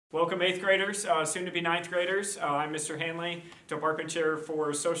Welcome 8th graders, soon to be 9th graders. I'm Mr. Hanley, Department Chair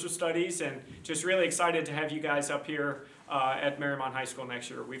for Social Studies, and just really excited to have you guys up here at Mariemont High School next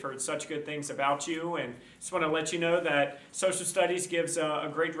year. We've heard such good things about you, and just want to let you know that Social Studies gives a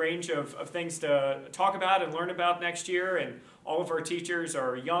great range of things to talk about and learn about next year, and all of our teachers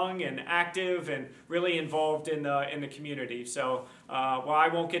are young and active and really involved in the community. So while I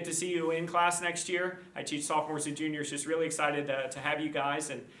won't get to see you in class next year, I teach sophomores and juniors. Just really excited to have you guys,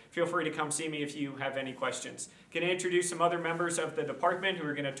 and feel free to come see me if you have any questions. Going to introduce some other members of the department who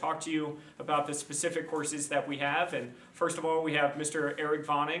are going to talk to you about the specific courses that we have. And first of all, we have Mr. Eric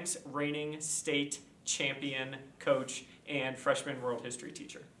Vonig's reigning state champion coach and freshman world history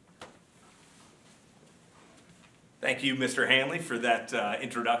teacher. Thank you, Mr. Hanley, for that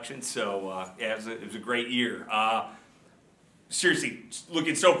introduction. So yeah, it was a great year. Seriously,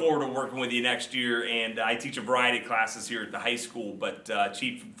 looking so forward to working with you next year. And I teach a variety of classes here at the high school, but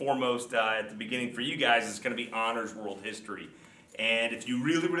chief and foremost at the beginning for you guys is going to be honors world history. And if you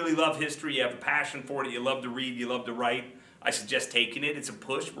really, really love history, you have a passion for it, you love to read, you love to write, I suggest taking it. It's a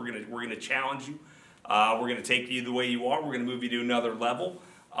push. We're gonna challenge you. We're gonna take you the way you are. We're gonna move you to another level.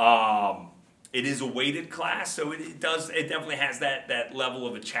 It is a weighted class, so it definitely has that level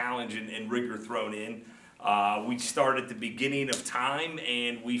of a challenge and rigor thrown in. We start at the beginning of time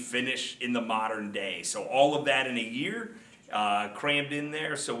and we finish in the modern day. So all of that in a year, crammed in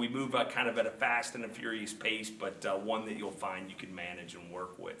there. So we move kind of at a fast and a furious pace, but one that you'll find you can manage and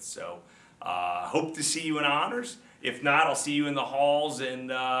work with. So hope to see you in honors. If not, I'll see you in the halls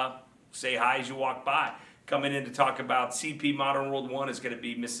and say hi as you walk by. Coming in to talk about CP Modern World 1 is going to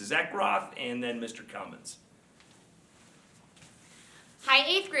be Mrs. Eckroth and then Mr. Cummins. Hi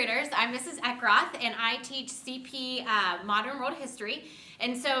 8th graders, I'm Mrs. Eckroth and I teach CP Modern World History.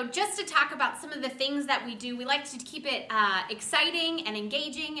 And so just to talk about some of the things that we do, we like to keep it exciting and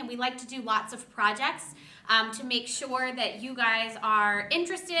engaging, and we like to do lots of projects to make sure that you guys are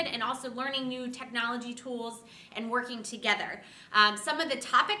interested and also learning new technology tools and working together. Some of the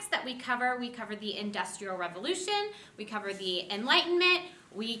topics that we cover the Industrial Revolution, we cover the Enlightenment,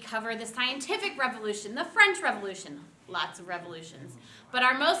 we cover the Scientific Revolution, the French Revolution, lots of revolutions. But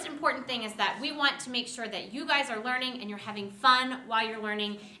our most important thing is that we want to make sure that you guys are learning and you're having fun while you're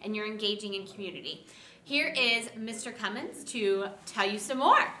learning and you're engaging in community. Here is Mr. Cummins to tell you some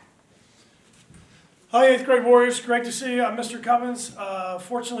more. Hi 8th grade warriors, great to see you. I'm Mr. Cummins.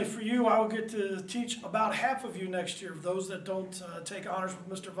 Fortunately for you, I will get to teach about half of you next year. Those that don't take honors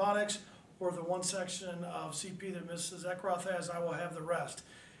with Mr. Vonix or the one section of CP that Mrs. Eckroth has, I will have the rest.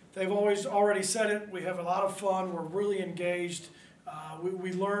 They've already said it. We have a lot of fun. We're really engaged.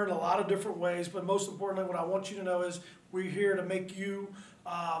 We learn a lot of different ways, but most importantly, what I want you to know is we're here to make you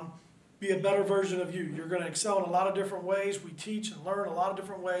be a better version of you. You're going to excel in a lot of different ways. We teach and learn a lot of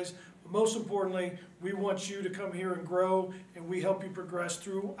different ways. But most importantly, we want you to come here and grow, and we help you progress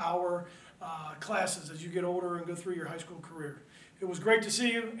through our classes as you get older and go through your high school career. It was great to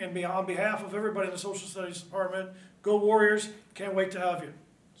see you, and on behalf of everybody in the Social Studies Department, go Warriors. Can't wait to have you.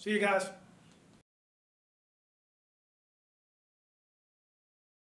 See you guys.